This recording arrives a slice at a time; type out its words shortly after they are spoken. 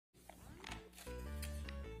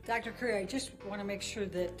Dr. Curry, I just want to make sure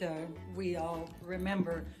that we all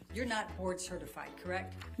remember, you're not board certified,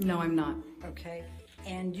 correct? No, I'm not. Okay.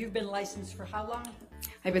 And you've been licensed for how long?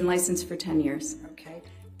 I've been licensed for 10 years. Okay.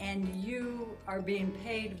 And you are being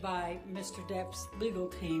paid by Mr. Depp's legal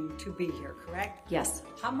team to be here, correct? Yes.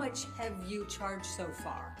 How much have you charged so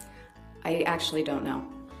far? I actually don't know.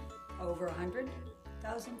 Over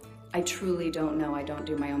 100,000? I truly don't know. I don't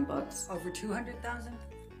do my own books. Over 200,000?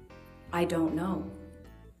 I don't know.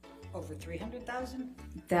 Over 300,000?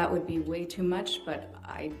 That would be way too much, but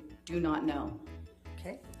I do not know.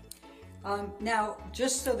 Okay. Now,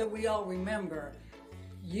 just so that we all remember,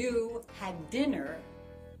 you had dinner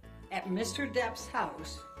at Mr. Depp's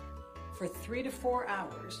house for 3 to 4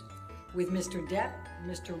 hours with Mr. Depp,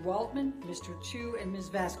 Mr. Waldman, Mr. Chu, and Ms.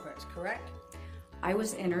 Vasquez, correct? I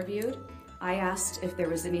was interviewed. I asked if there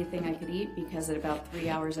was anything I could eat because at about 3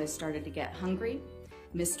 hours I started to get hungry.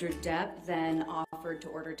 Mr. Depp then offered to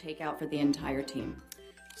order takeout for the entire team.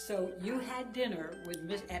 So you had dinner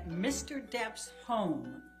at Mr. Depp's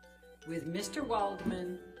home with Mr.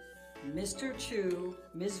 Waldman, Mr. Chu,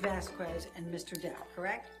 Ms. Vasquez, and Mr. Depp,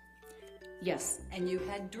 correct? Yes. And you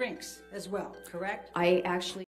had drinks as well, correct? I actually